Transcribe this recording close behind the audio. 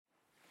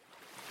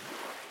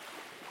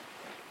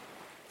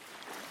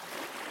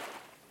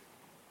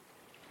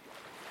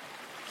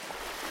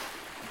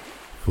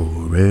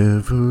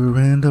Forever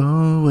and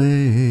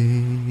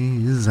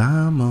always,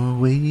 I'm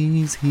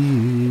always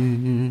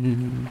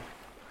here.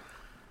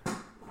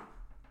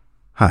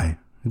 Hi,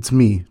 it's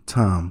me,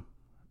 Tom,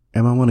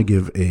 and I want to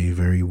give a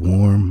very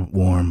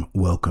warm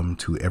welcome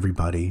to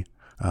everybody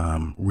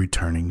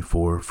returning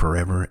for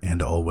Forever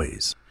and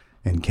Always.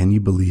 And can you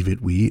believe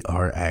it? We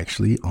are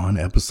actually on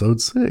episode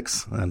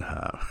 6. And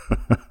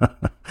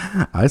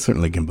I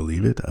certainly can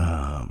believe it.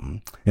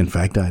 In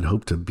fact, I'd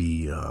hope to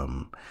be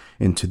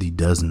into the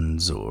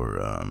dozens or,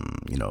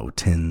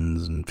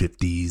 tens and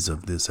 50s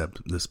of this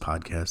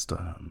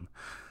podcast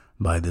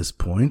by this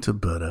point.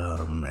 But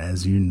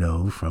as you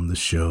know from the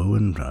show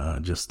and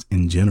just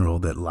in general,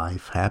 that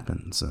life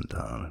happens. And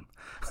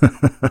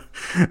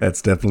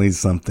that's definitely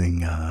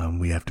something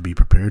we have to be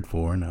prepared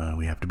for and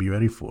we have to be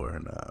ready for.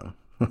 And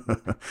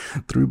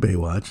through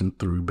Baywatch and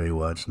through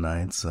Baywatch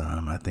nights,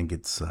 I think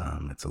it's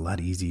a lot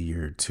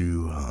easier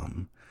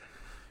to,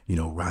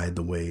 ride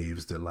the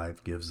waves that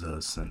life gives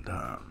us. And,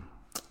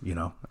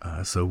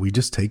 so we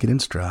just take it in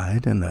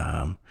stride and,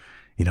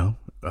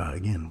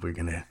 again, we're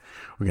going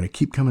to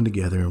keep coming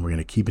together and we're going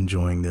to keep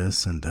enjoying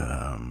this. And,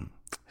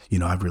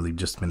 I've really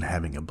just been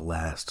having a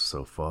blast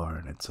so far,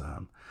 and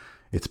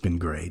it's been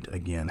great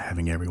again,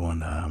 having everyone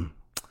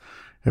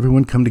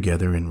come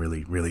together and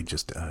really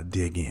just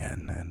dig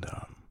in. And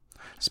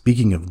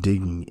speaking of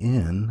digging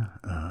in,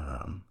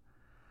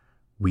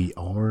 we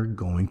are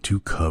going to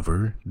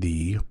cover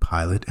the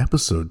pilot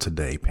episode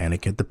today,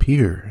 Panic at the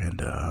Pier.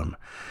 And,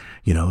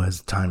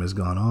 as time has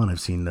gone on, I've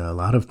seen a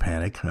lot of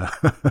panic,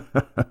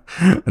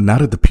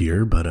 not at the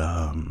pier, but,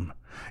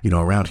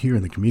 around here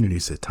in the community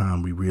said,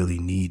 Tom, we really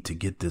need to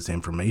get this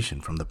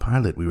information from the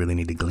pilot. We really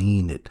need to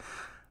glean it.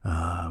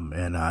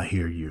 And I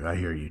hear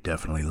you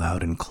definitely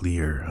loud and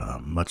clear,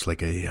 much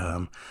like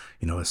a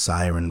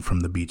siren from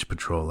the beach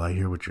patrol. I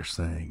hear what you're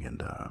saying.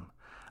 And,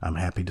 I'm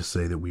happy to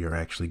say that we are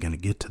actually going to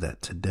get to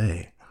that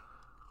today.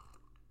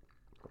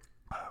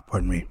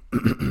 Pardon me.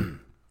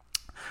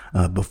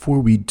 Before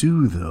we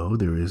do though,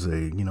 there is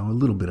a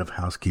little bit of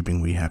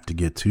housekeeping we have to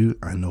get to.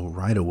 I know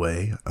right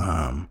away,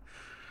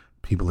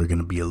 people are going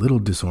to be a little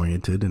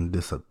disoriented and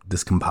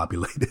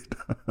discombobulated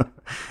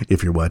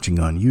if you're watching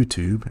on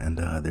YouTube, and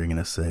they're going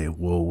to say,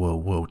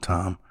 whoa,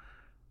 Tom,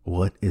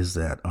 what is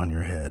that on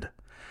your head?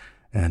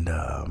 And,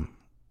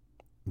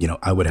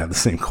 I would have the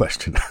same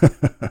question.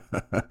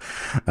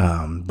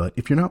 But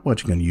if you're not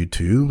watching on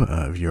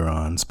YouTube, if you're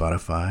on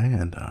Spotify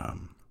and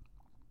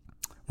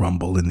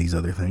Rumble and these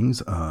other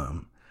things,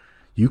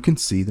 you can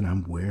see that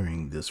I'm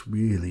wearing this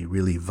really,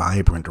 really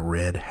vibrant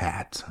red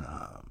hat.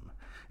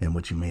 And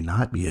what you may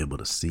not be able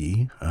to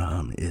see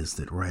is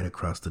that right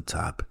across the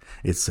top,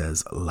 it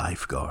says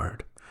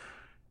lifeguard.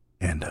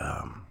 And,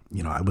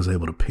 I was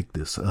able to pick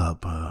this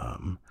up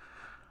on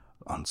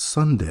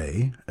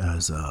Sunday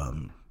as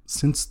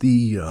since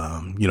the,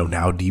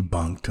 now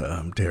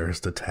debunked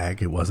terrorist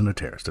attack. It wasn't a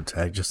terrorist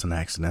attack, just an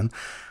accident.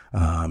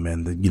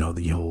 And,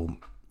 the whole,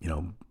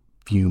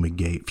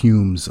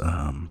 fumes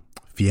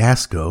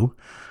fiasco.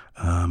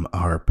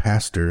 Our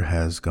pastor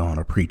has gone,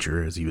 a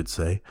preacher, as you would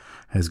say,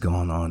 has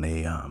gone on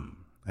a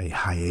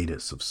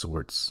hiatus of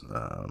sorts.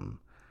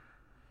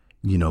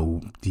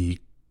 The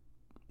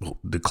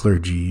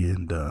clergy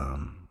and,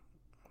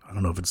 I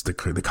don't know if it's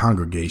the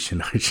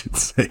congregation, I should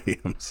say.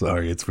 I'm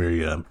sorry. It's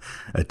very, a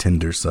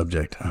tender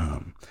subject.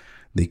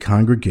 The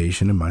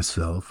congregation and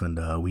myself, and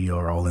we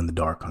are all in the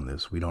dark on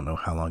this. We don't know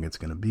how long it's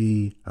going to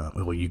be.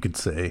 Well, you could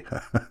say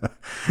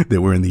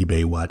that we're in the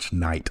Baywatch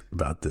night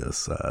about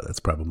this. That's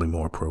probably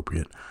more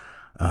appropriate.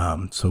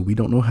 So we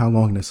don't know how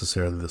long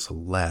necessarily this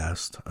will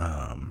last.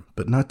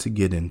 But not to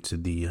get into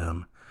the,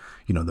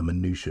 the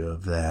minutia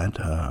of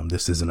that.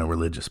 This isn't a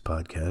religious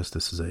podcast.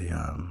 This is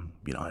a,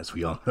 as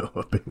we all know,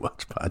 a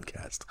Baywatch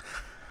podcast.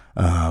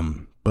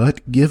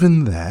 But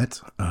given that,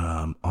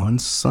 on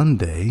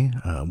Sunday,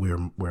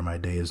 where my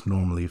day is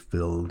normally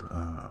filled,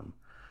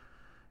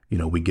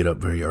 we get up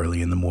very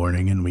early in the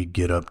morning and we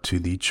get up to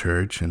the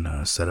church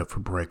and set up for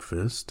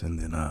breakfast, and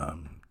then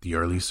the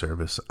early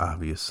service,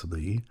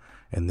 obviously,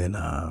 and then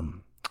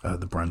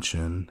the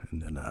brunchin,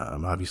 and then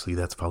obviously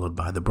that's followed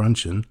by the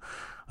brunchin,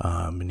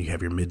 and you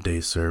have your midday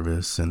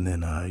service, and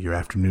then your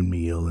afternoon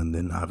meal, and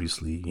then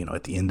obviously,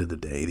 at the end of the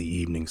day, the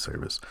evening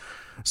service.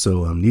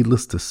 So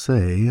needless to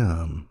say,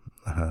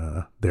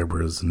 there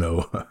was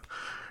no,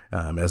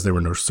 as there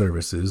were no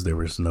services, there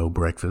was no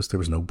breakfast, there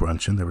was no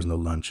brunchin, there was no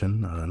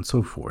luncheon, and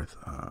so forth.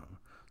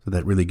 So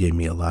that really gave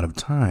me a lot of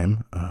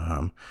time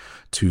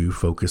to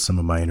focus some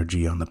of my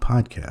energy on the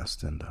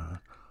podcast. And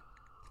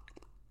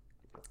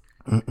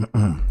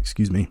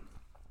excuse me.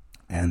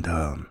 And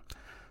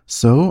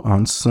so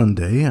on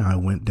Sunday, I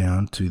went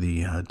down to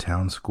the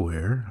town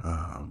square.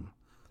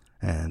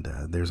 And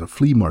there's a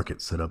flea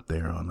market set up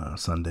there on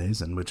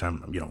Sundays, in which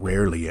I'm,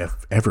 rarely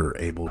ever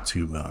able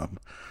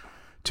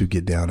to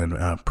get down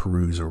and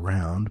peruse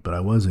around. But I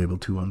was able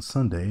to on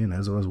Sunday, and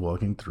as I was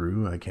walking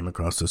through, I came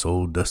across this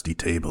old dusty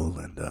table,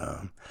 and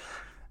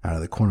out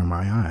of the corner of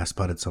my eye, I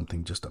spotted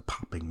something just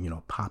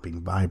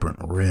popping vibrant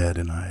red,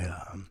 and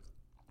I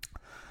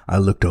I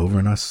looked over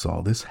and I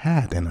saw this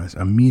hat, and I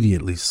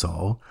immediately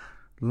saw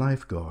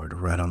lifeguard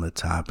right on the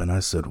top. And I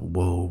said,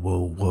 whoa,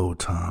 whoa, whoa,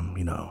 Tom,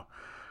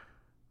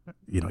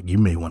 you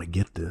may want to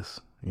get this,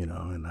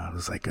 and I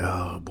was like,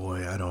 oh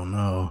boy, I don't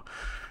know.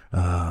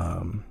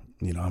 I'm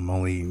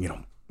only,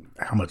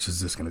 how much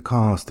is this going to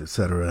cost,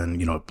 etc.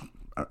 And,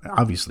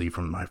 obviously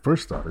from my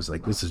first thought is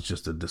like, this is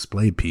just a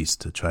display piece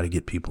to try to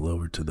get people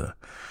over to the,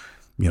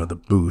 the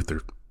booth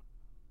or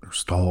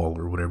stall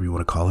or whatever you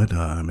want to call it.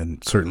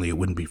 And certainly it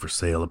wouldn't be for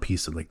sale. A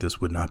piece of like this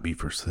would not be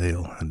for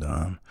sale. And,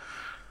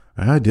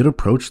 I did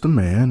approach the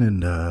man,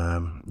 and,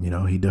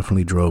 he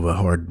definitely drove a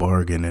hard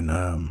bargain.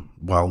 And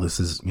while this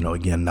is,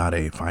 again, not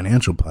a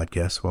financial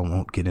podcast, so I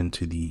won't get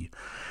into the,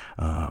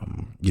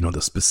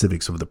 the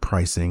specifics of the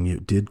pricing.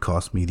 It did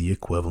cost me the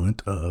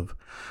equivalent of,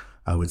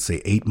 I would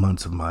say, 8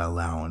 months of my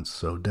allowance.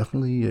 So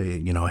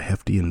definitely a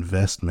hefty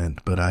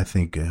investment, but I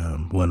think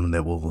one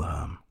that will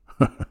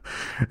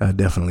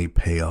definitely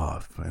pay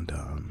off.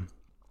 And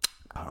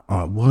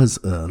I was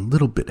a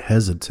little bit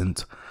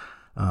hesitant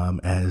on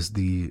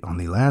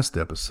the last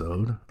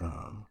episode,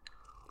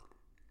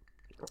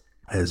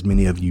 as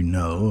many of you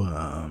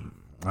know,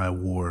 I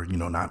wore,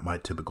 not my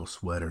typical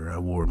sweater. I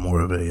wore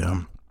more of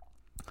a,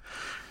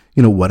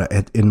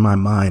 in my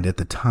mind at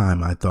the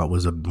time, I thought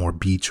was a more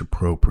beach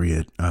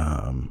appropriate,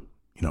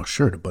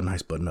 shirt, a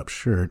nice button up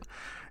shirt.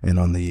 And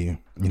on the,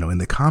 in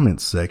the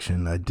comments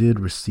section, I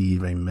did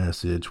receive a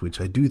message, which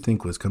I do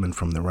think was coming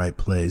from the right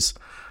place,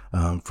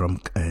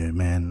 from a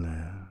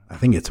man, I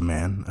think it's a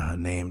man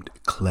named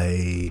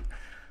Clay.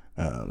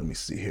 Let me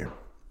see here.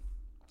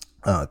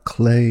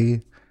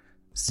 Clay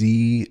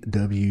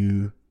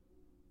ZW.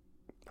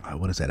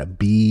 What is that? A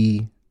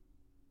BD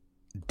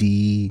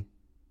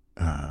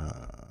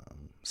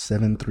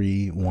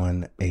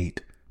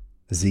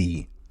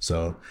 7318Z.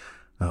 So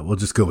we'll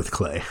just go with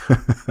Clay.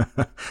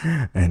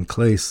 And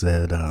Clay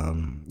said,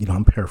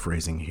 I'm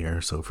paraphrasing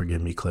here, so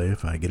forgive me, Clay,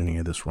 if I get any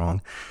of this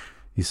wrong.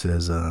 He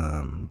says,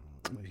 Tom,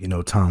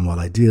 while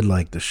I did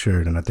like the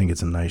shirt, and I think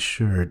it's a nice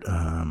shirt,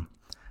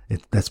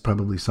 that's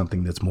probably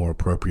something that's more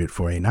appropriate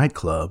for a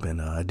nightclub.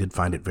 And I did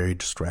find it very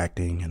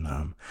distracting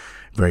and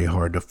very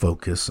hard to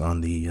focus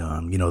on the,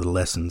 the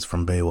lessons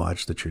from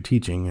Baywatch that you're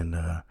teaching.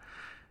 And,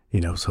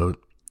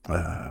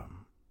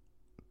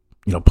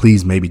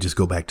 please maybe just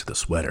go back to the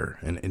sweater.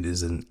 And it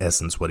is in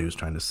essence what he was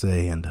trying to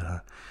say. And,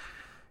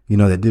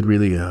 that did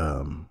really,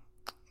 I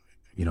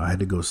had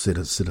to go sit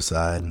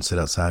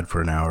outside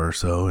for an hour or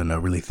so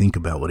and really think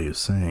about what he was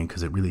saying,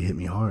 because it really hit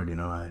me hard.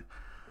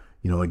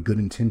 With good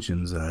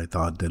intentions, I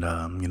thought that,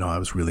 I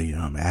was really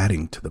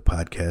adding to the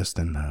podcast.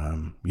 And,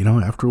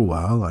 after a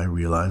while, I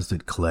realized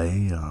that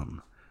Clay,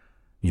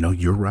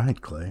 you're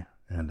right, Clay.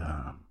 And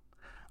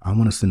I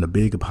want to send a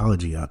big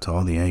apology out to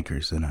all the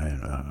anchors. And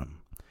I,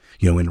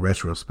 in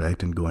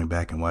retrospect and going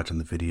back and watching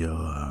the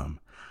video,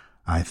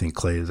 I think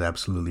Clay is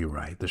absolutely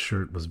right. The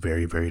shirt was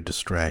very, very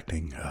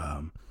distracting.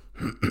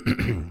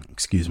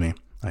 Excuse me.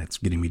 It's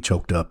getting me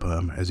choked up,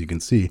 as you can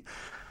see.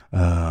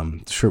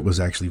 The shirt was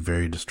actually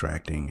very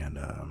distracting. And,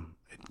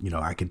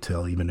 I could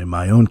tell even in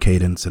my own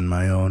cadence and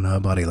my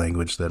own body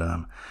language that,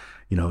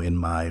 in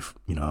my,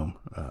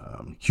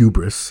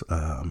 hubris,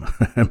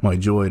 and my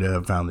joy to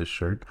have found this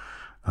shirt,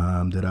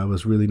 that I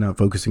was really not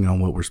focusing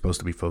on what we're supposed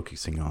to be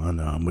focusing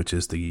on, which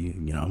is the,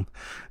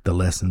 the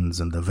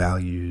lessons and the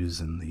values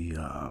and the,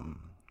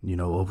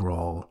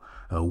 overall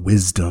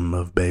wisdom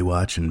of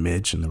Baywatch and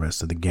Mitch and the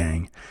rest of the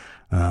gang.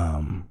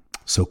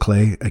 So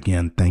Clay,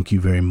 again, thank you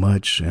very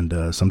much.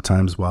 And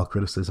sometimes while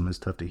criticism is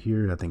tough to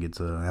hear, I think it's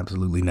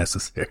absolutely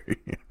necessary.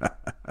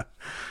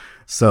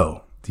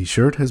 So the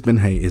shirt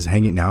is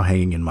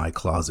hanging in my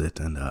closet,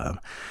 and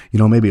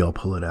maybe I'll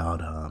pull it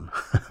out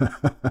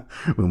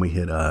when we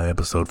hit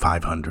episode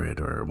 500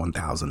 or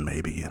 1000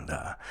 maybe, and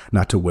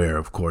not to wear,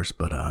 of course,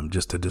 but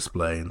just to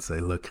display and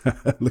say, look,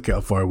 look how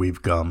far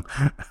we've come.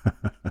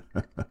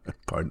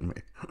 Pardon me.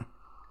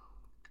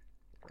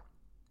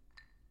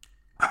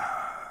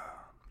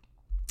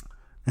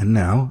 And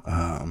now,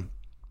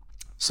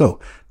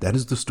 so that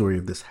is the story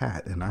of this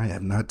hat, and I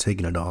have not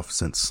taken it off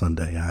since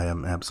Sunday. I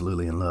am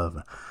absolutely in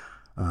love.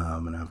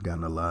 And I've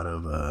gotten a lot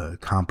of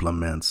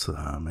compliments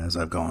as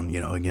I've gone,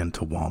 again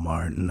to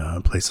Walmart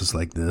and places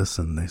like this,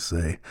 and they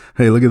say,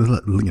 "Hey, look at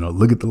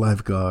look at the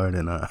lifeguard."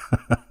 And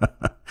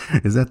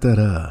is that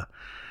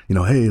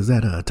hey, is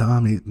that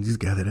Tom? He's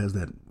the guy that has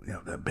that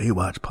that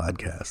Baywatch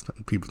podcast.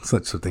 And people,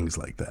 such things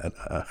like that,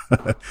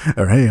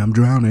 or hey, I'm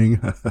drowning.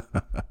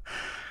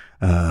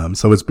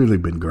 So it's really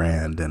been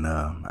grand, and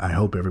I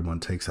hope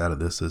everyone takes out of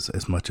this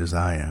as much as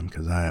I am,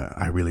 because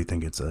I really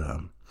think it's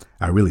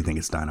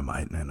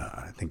dynamite, and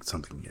I think it's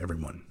something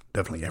everyone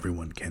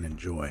can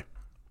enjoy.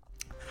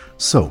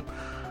 So,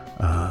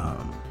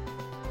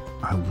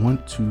 I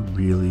want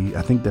to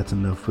I think that's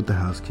enough with the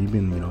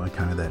housekeeping.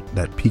 Kind of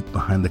that peek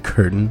behind the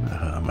curtain.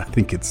 I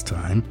think it's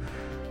time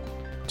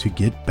to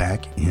get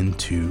back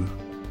into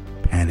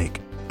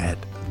Panic at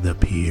the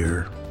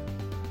Pier.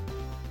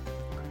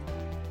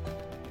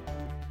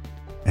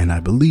 And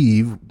I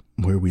believe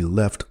where we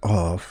left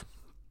off,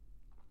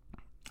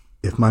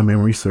 if my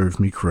memory serves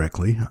me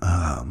correctly,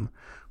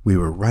 we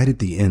were right at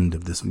the end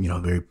of this,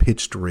 very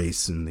pitched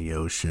race in the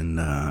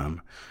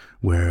ocean,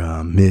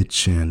 where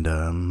Mitch and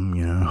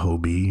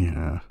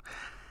Hobie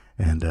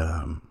and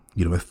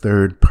a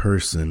third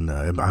person.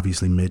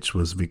 Obviously, Mitch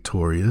was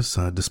victorious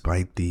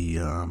despite the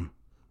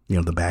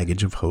the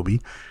baggage of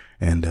Hobie,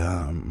 and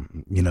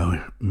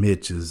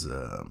Mitch is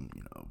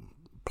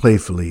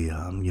playfully,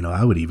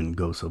 I would even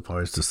go so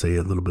far as to say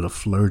a little bit of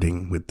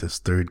flirting with this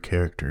third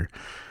character.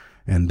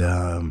 And,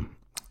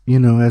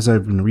 as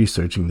I've been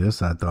researching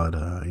this, I thought,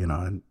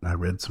 I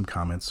read some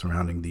comments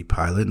surrounding the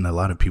pilot, and a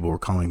lot of people were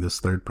calling this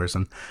third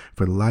person.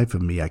 For the life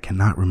of me, I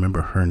cannot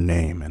remember her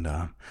name. And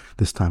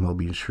this time I'll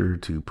be sure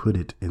to put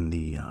it in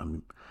the,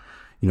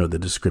 the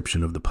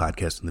description of the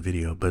podcast and the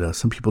video. But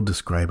some people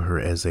describe her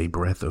as a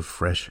breath of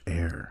fresh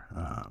air.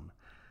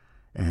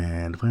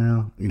 And,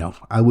 well,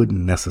 I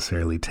wouldn't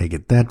necessarily take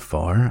it that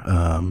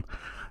far.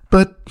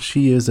 But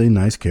she is a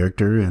nice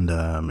character,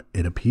 and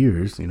it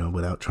appears,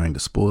 without trying to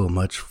spoil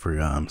much for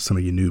some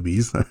of you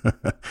newbies,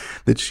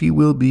 that she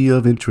will be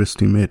of interest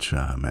to Mitch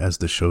as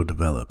the show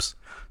develops.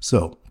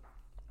 So,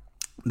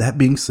 that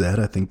being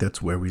said, I think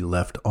that's where we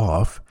left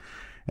off.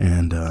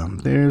 And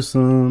there's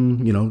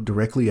some,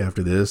 directly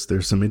after this,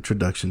 there's some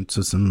introduction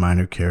to some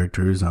minor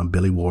characters,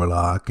 Billy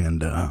Warlock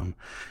and, a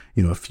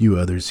few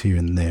others here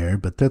and there.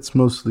 But that's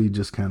mostly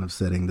just kind of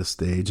setting the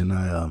stage, and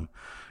I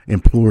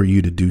implore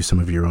you to do some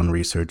of your own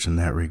research in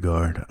that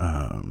regard.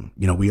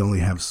 We only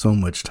have so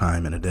much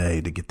time in a day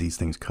to get these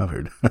things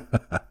covered.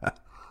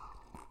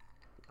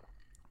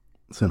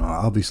 So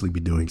I'll obviously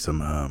be doing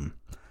some,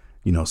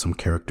 some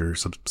character,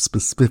 some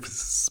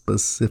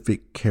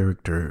specific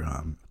character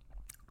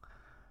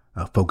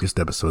focused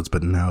episodes,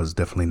 but now is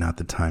definitely not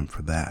the time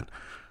for that.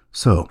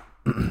 So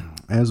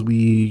as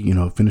we,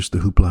 finish the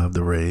hoopla of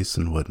the race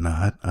and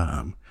whatnot,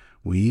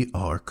 we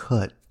are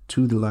cut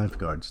to the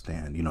lifeguard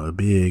stand, a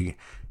big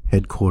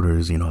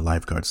headquarters,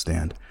 lifeguard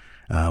stand,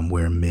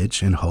 where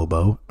Mitch and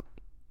Hobie,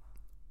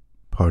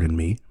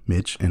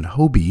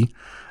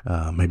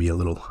 maybe a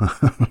little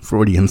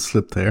Freudian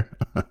slip there,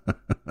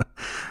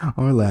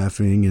 are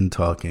laughing and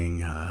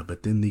talking,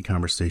 but then the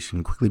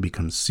conversation quickly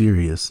becomes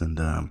serious, and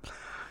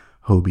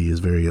Hobie is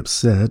very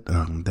upset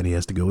that he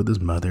has to go with his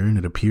mother, and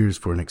it appears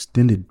for an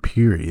extended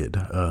period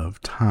of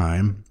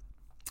time,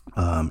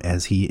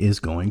 as he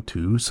is going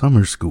to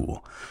summer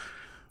school,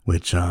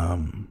 which,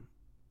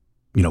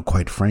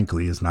 quite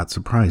frankly, is not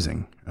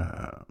surprising.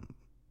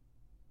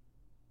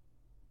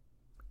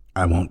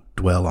 I won't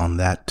dwell on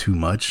that too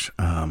much.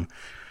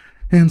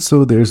 And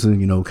so there's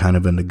a, kind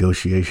of a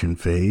negotiation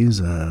phase.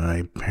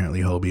 Apparently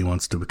Hobie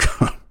wants to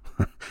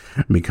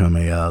become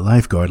a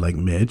lifeguard like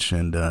Mitch,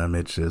 and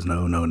Mitch says,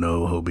 no,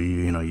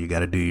 Hobie, you got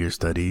to do your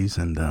studies.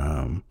 And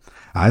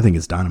I think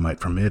it's dynamite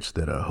for Mitch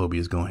that Hobie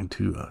is going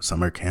to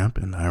summer camp.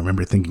 And I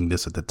remember thinking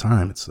this at the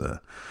time. It's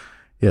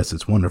yes,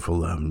 it's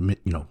wonderful.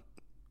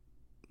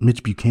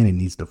 Mitch Buchanan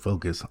needs to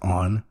focus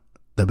on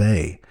the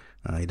Bay.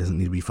 He doesn't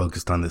need to be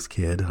focused on this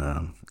kid,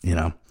 who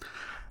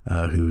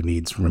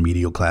needs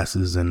remedial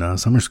classes in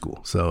summer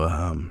school.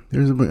 So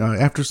there's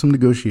after some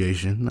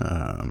negotiation,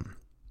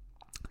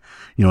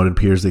 it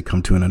appears they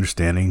come to an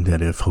understanding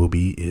that if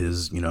Hobie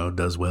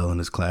does well in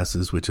his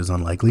classes, which is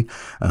unlikely,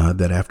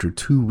 that after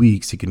 2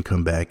 weeks he can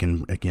come back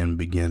and again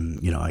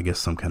begin,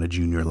 some kind of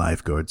junior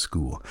lifeguard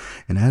school.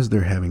 And as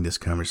they're having this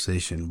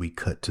conversation, we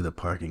cut to the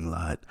parking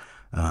lot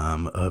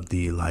of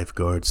the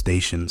lifeguard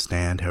station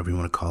stand, however you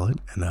want to call it.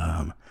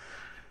 And,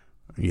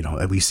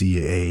 we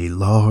see a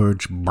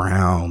large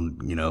brown,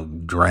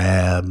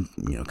 drab,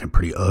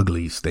 pretty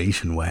ugly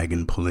station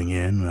wagon pulling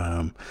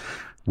in,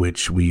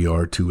 which we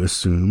are to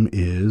assume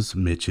is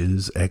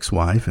Mitch's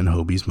ex-wife and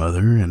Hobie's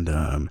mother. And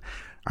I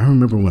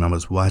remember when I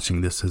was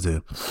watching this as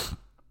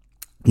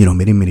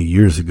many, many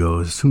years ago,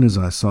 as soon as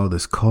I saw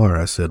this car,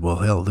 I said, well,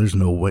 hell, there's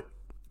no way,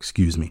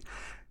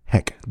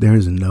 heck, there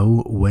is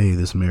no way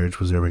this marriage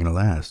was ever going to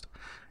last.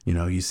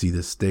 You see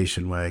this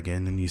station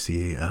wagon, and you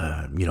see,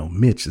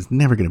 Mitch is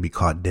never going to be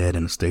caught dead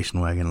in a station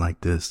wagon like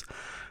this.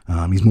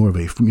 He's more of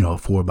a,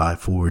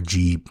 4x4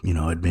 Jeep,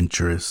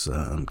 adventurous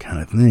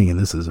kind of thing. And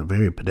this is a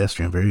very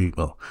pedestrian,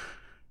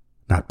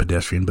 not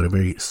pedestrian, but a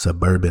very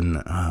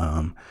suburban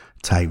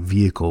type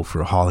vehicle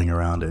for hauling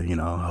around a,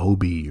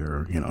 Hobie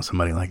or,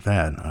 somebody like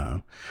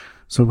that.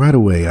 So right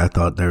away, I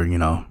thought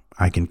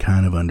I can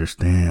kind of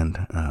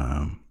understand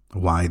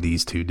why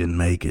these two didn't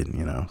make it,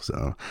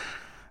 so...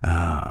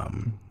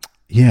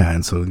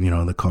 and so,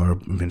 the car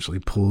eventually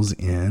pulls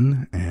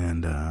in,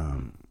 and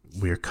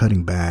we're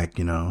cutting back,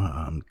 to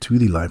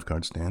the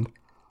lifeguard stand.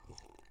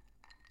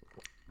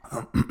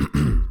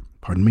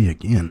 Pardon me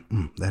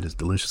again. That is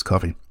delicious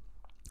coffee.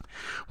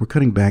 We're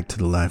cutting back to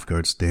the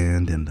lifeguard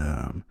stand, and,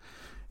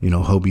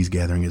 Hobie's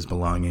gathering his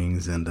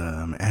belongings, and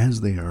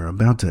as they are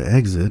about to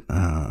exit,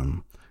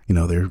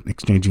 they're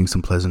exchanging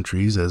some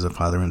pleasantries as a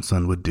father and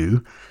son would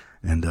do,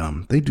 and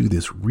they do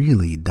this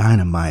really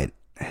dynamite,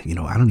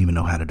 I don't even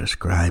know how to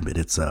describe it.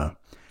 It's a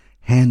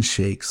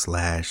handshake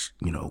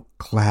 /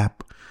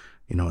 clap,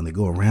 and they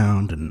go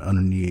around and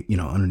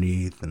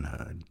underneath and,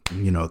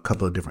 a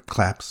couple of different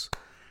claps.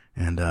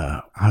 And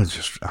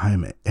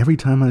every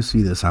time I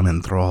see this, I'm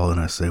enthralled,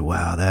 and I say,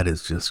 wow, that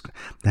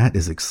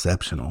is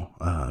exceptional.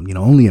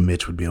 Only a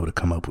Mitch would be able to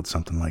come up with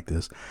something like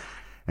this.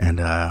 And,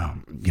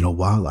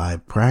 while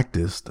I've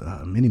practiced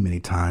many, many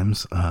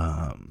times,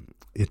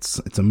 it's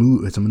a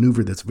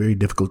maneuver that's very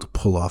difficult to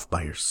pull off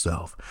by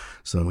yourself.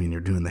 So when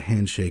you're doing the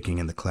handshaking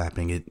and the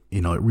clapping, it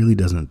really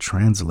doesn't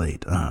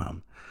translate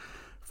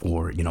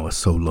for a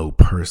solo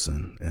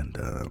person.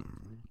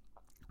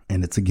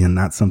 And it's, again,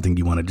 not something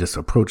you want to just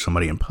approach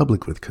somebody in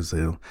public with, because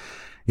they'll,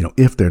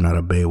 if they're not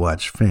a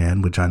Baywatch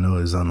fan, which I know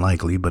is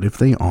unlikely, but if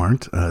they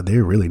aren't,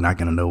 they're really not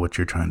going to know what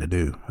you're trying to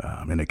do.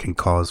 And it can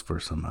cause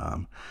for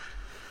some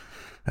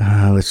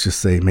let's just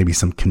say maybe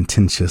some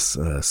contentious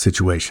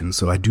situations.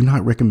 So I do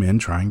not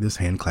recommend trying this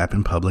hand clap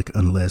in public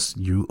unless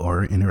you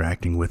are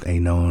interacting with a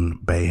known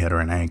bayhead or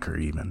an anchor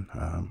even.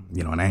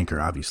 An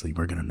anchor, obviously,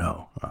 we're going to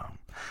know.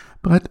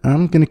 But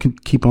I'm going to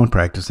keep on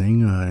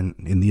practicing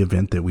in the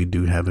event that we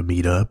do have a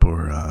meetup,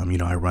 or,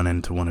 I run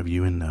into one of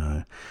you in,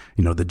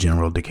 the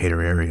general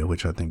Decatur area,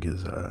 which I think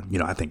is,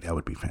 I think that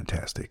would be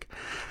fantastic.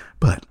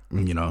 But,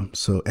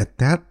 so at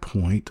that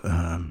point,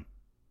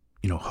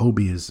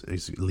 Hobie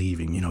is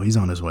leaving. He's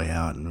on his way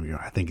out, and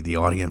I think the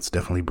audience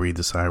definitely breathed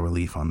a sigh of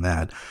relief on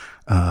that.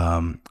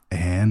 And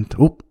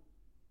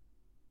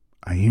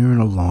I hear an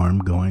alarm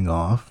going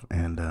off,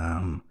 and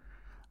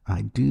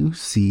I do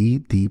see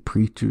the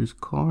preacher's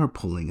car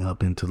pulling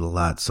up into the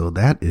lot. So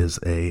that is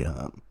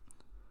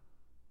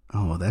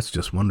that's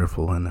just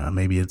wonderful. And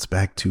maybe it's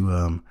back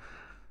to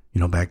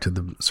back to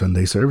the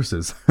Sunday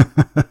services,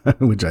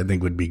 which I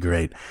think would be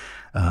great.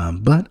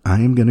 But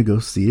I am going to go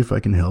see if I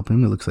can help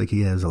him. It looks like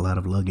he has a lot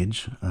of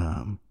luggage.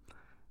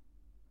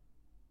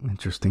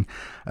 Interesting.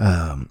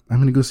 I'm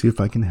going to go see if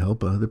I can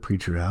help the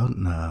preacher out.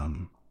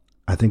 And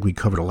I think we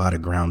covered a lot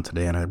of ground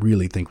today, and I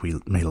really think we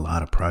made a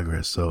lot of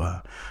progress. So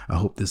I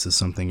hope this is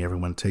something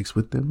everyone takes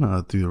with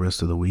them through the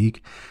rest of the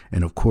week.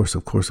 And of course,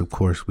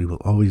 we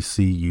will always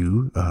see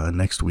you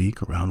next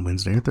week around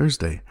Wednesday or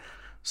Thursday.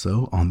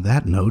 So on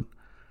that note,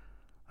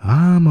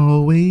 I'm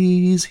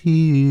always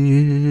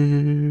here.